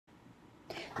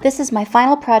This is my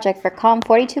final project for COM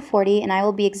 4240, and I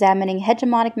will be examining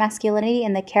hegemonic masculinity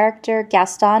in the character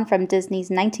Gaston from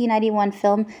Disney's 1991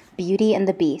 film Beauty and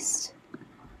the Beast.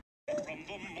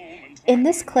 In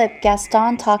this clip,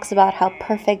 Gaston talks about how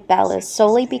perfect Belle is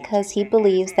solely because he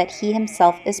believes that he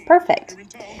himself is perfect.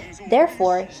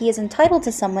 Therefore, he is entitled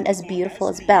to someone as beautiful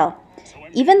as Belle.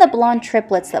 Even the blonde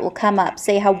triplets that will come up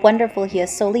say how wonderful he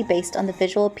is solely based on the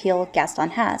visual appeal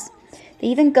Gaston has. They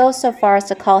even go so far as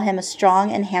to call him a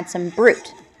strong and handsome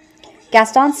brute.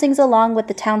 Gaston sings along with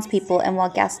the townspeople, and while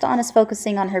Gaston is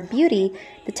focusing on her beauty,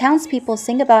 the townspeople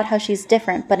sing about how she's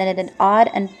different but in an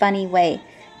odd and funny way,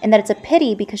 and that it's a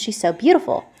pity because she's so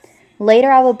beautiful.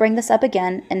 Later I will bring this up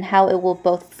again and how it will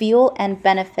both fuel and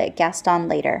benefit Gaston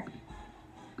later.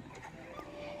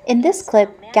 In this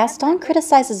clip, Gaston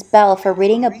criticizes Belle for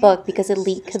reading a book because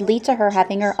it could lead to her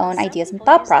having her own ideas and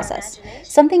thought process,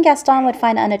 something Gaston would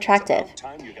find unattractive.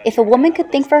 If a woman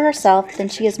could think for herself, then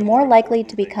she is more likely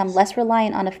to become less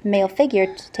reliant on a male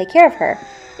figure to take care of her,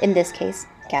 in this case,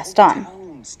 Gaston.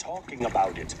 Talking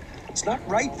about it. It's not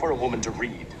right for a woman to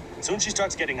read. Soon she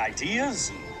starts getting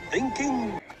ideas,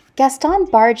 thinking. Gaston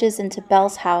barges into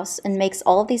Belle's house and makes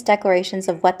all of these declarations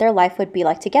of what their life would be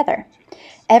like together.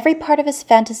 Every part of his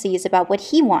fantasy is about what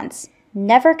he wants,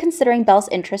 never considering Belle's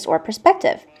interest or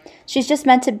perspective. She's just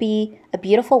meant to be a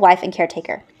beautiful wife and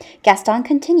caretaker. Gaston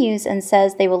continues and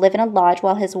says they will live in a lodge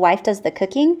while his wife does the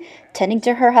cooking, tending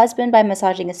to her husband by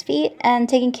massaging his feet, and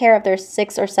taking care of their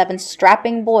 6 or 7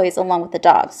 strapping boys along with the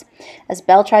dogs, as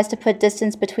Belle tries to put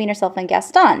distance between herself and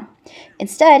Gaston.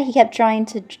 Instead, he kept trying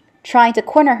to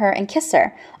corner her and kiss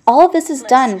her. All of this is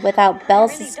done without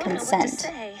Belle's consent.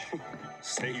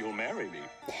 Say you'll marry me.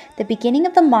 The beginning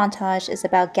of the montage is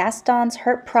about Gaston's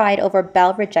hurt pride over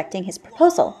Belle rejecting his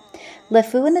proposal. Le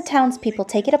Fou and the townspeople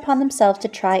take it upon themselves to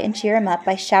try and cheer him up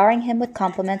by showering him with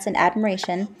compliments and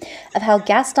admiration of how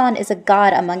Gaston is a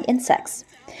god among insects.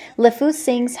 Le Fou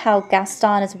sings how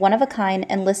Gaston is one of a kind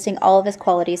and listing all of his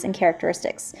qualities and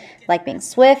characteristics, like being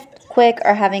swift, quick,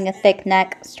 or having a thick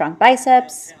neck, strong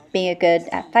biceps, being good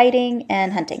at fighting,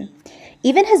 and hunting.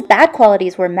 Even his bad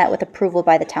qualities were met with approval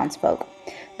by the townsfolk.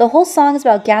 The whole song is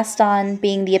about Gaston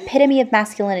being the epitome of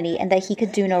masculinity and that he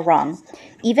could do no wrong,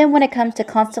 even when it comes to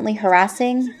constantly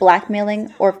harassing,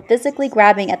 blackmailing, or physically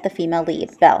grabbing at the female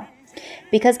lead, Belle.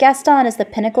 Because Gaston is the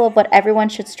pinnacle of what everyone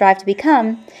should strive to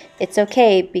become, it's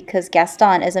okay because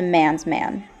Gaston is a man's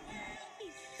man.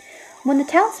 When the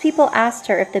townspeople asked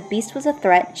her if the beast was a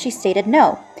threat, she stated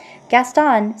no.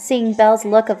 Gaston, seeing Belle's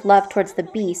look of love towards the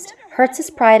beast, hurts his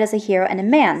pride as a hero and a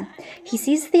man. He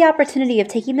seizes the opportunity of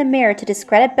taking the mirror to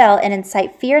discredit Belle and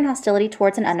incite fear and hostility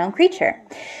towards an unknown creature.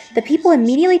 The people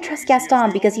immediately trust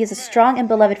Gaston because he is a strong and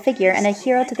beloved figure and a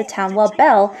hero to the town, while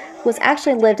Belle, who has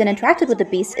actually lived and interacted with the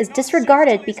beast, is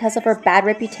disregarded because of her bad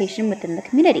reputation within the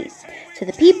community. To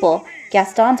the people,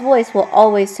 Gaston's voice will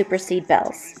always supersede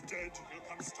Belle's.